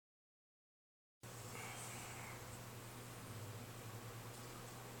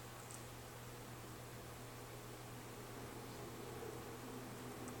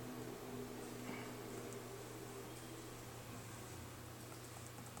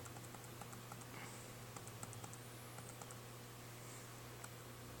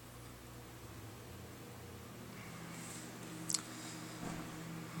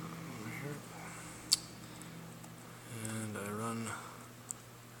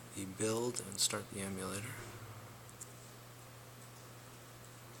the build and start the emulator.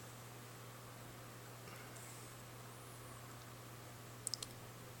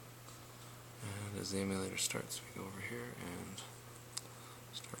 And as the emulator starts, we go over here and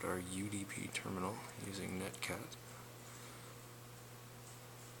start our UDP terminal using netcat.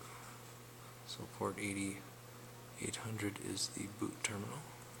 So port 8800 is the boot terminal.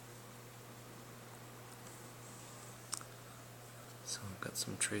 So I've got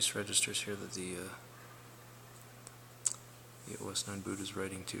some trace registers here that the OS-9 boot is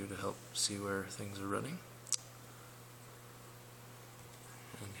writing to help see where things are running.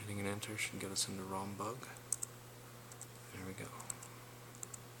 And hitting an enter should get us into ROM bug. There we go.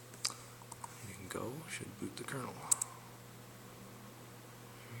 Hitting go should boot the kernel.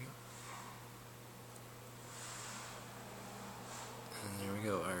 And there we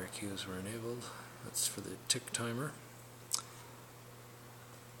go, IRQs were enabled. That's for the tick timer.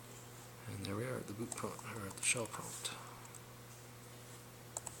 And there we are at the boot prompt, or at the shell prompt.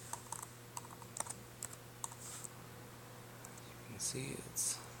 As you can see,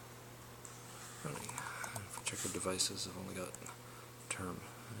 it's running. And for checkered devices, I've only got term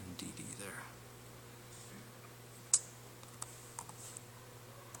and DD there.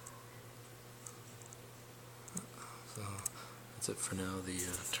 So that's it for now. The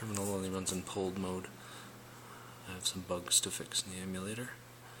terminal only runs in pulled mode. I have some bugs to fix in the emulator.